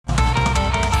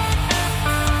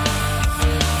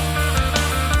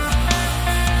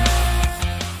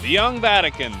Young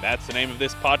Vatican, that's the name of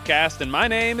this podcast, and my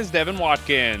name is Devin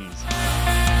Watkins.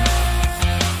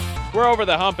 We're over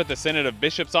the hump at the Synod of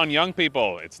Bishops on young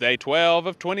people. It's day 12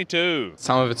 of 22.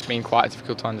 Some of it's been quite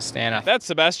difficult to understand. That's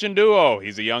Sebastian Duo.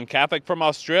 He's a young Catholic from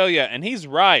Australia, and he's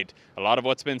right. A lot of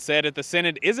what's been said at the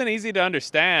Synod isn't easy to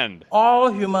understand.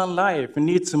 All human life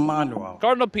needs a manual.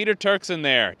 Cardinal Peter Turkson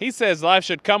there. He says life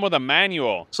should come with a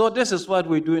manual. So this is what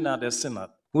we're doing at the Synod.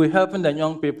 We're helping the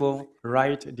young people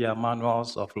write their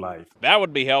manuals of life. That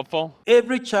would be helpful.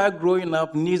 Every child growing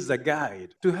up needs a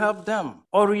guide to help them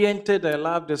orient their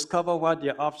life, discover what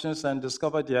their options and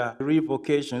discover their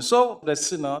revocation. So the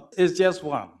Synod is just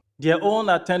one. Their own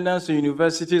attendance to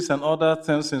universities and other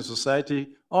things in society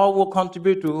all will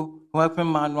contribute to helping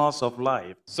manuals of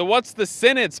life. So what's the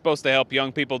Synod supposed to help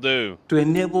young people do? To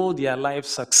enable their life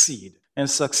succeed and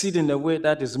succeed in a way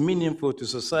that is meaningful to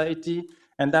society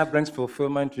and that brings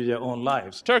fulfillment to their own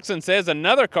lives. Turkson says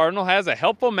another cardinal has a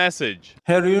helpful message.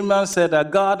 Henry Newman said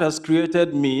that God has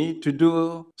created me to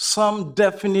do some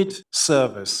definite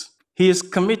service. He has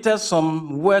committed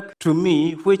some work to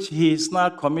me which he is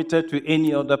not committed to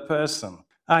any other person.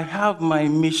 I have my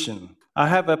mission. I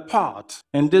have a part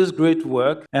in this great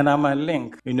work, and I'm a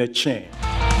link in a chain.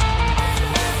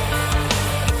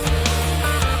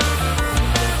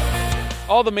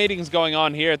 All the meetings going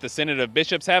on here at the Synod of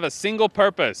Bishops have a single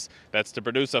purpose. That's to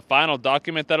produce a final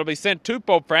document that'll be sent to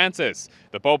Pope Francis.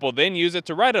 The Pope will then use it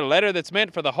to write a letter that's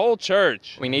meant for the whole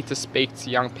church. We need to speak to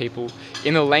young people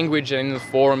in the language and in the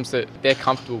forums that they're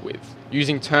comfortable with,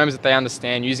 using terms that they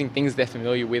understand, using things they're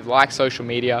familiar with, like social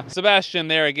media. Sebastian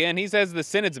there again, he says the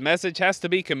Synod's message has to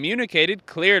be communicated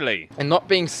clearly. And not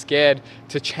being scared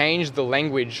to change the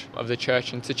language of the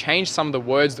church and to change some of the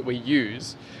words that we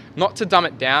use, not to dumb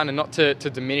it down and not to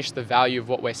diminish the value of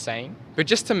what we're saying, but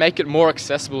just to make it more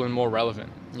accessible and more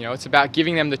relevant. You know, it's about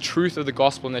giving them the truth of the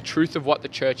gospel and the truth of what the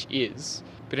church is,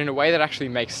 but in a way that actually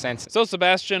makes sense. So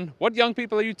Sebastian, what young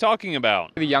people are you talking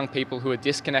about? The young people who are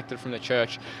disconnected from the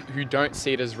church, who don't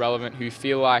see it as relevant, who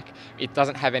feel like it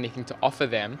doesn't have anything to offer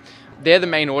them, they're the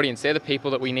main audience. They're the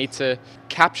people that we need to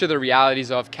capture the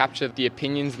realities of, capture the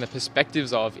opinions and the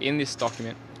perspectives of in this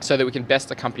document, so that we can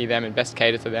best accompany them and best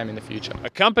cater to them in the future.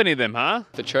 Accompany them, huh?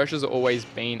 The church has always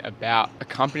been about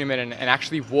accompaniment and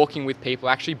actually walking with people,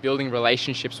 actually building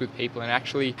relationships with people and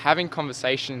actually having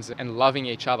conversations and loving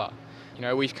each other. You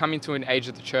know, we've come into an age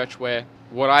of the church where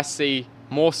what I see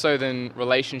more so than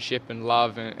relationship and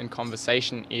love and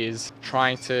conversation is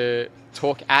trying to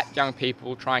talk at young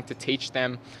people, trying to teach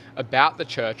them about the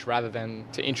church rather than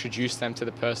to introduce them to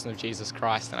the person of Jesus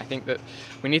Christ. And I think that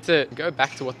we need to go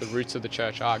back to what the roots of the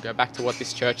church are, go back to what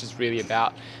this church is really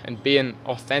about, and be an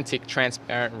authentic,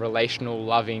 transparent, relational,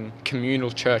 loving,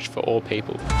 communal church for all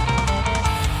people.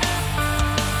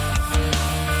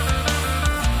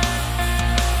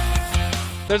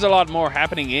 There's a lot more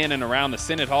happening in and around the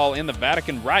Synod Hall in the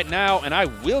Vatican right now, and I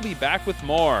will be back with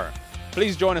more.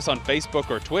 Please join us on Facebook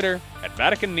or Twitter at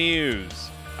Vatican News.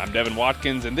 I'm Devin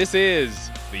Watkins, and this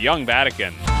is the Young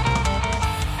Vatican.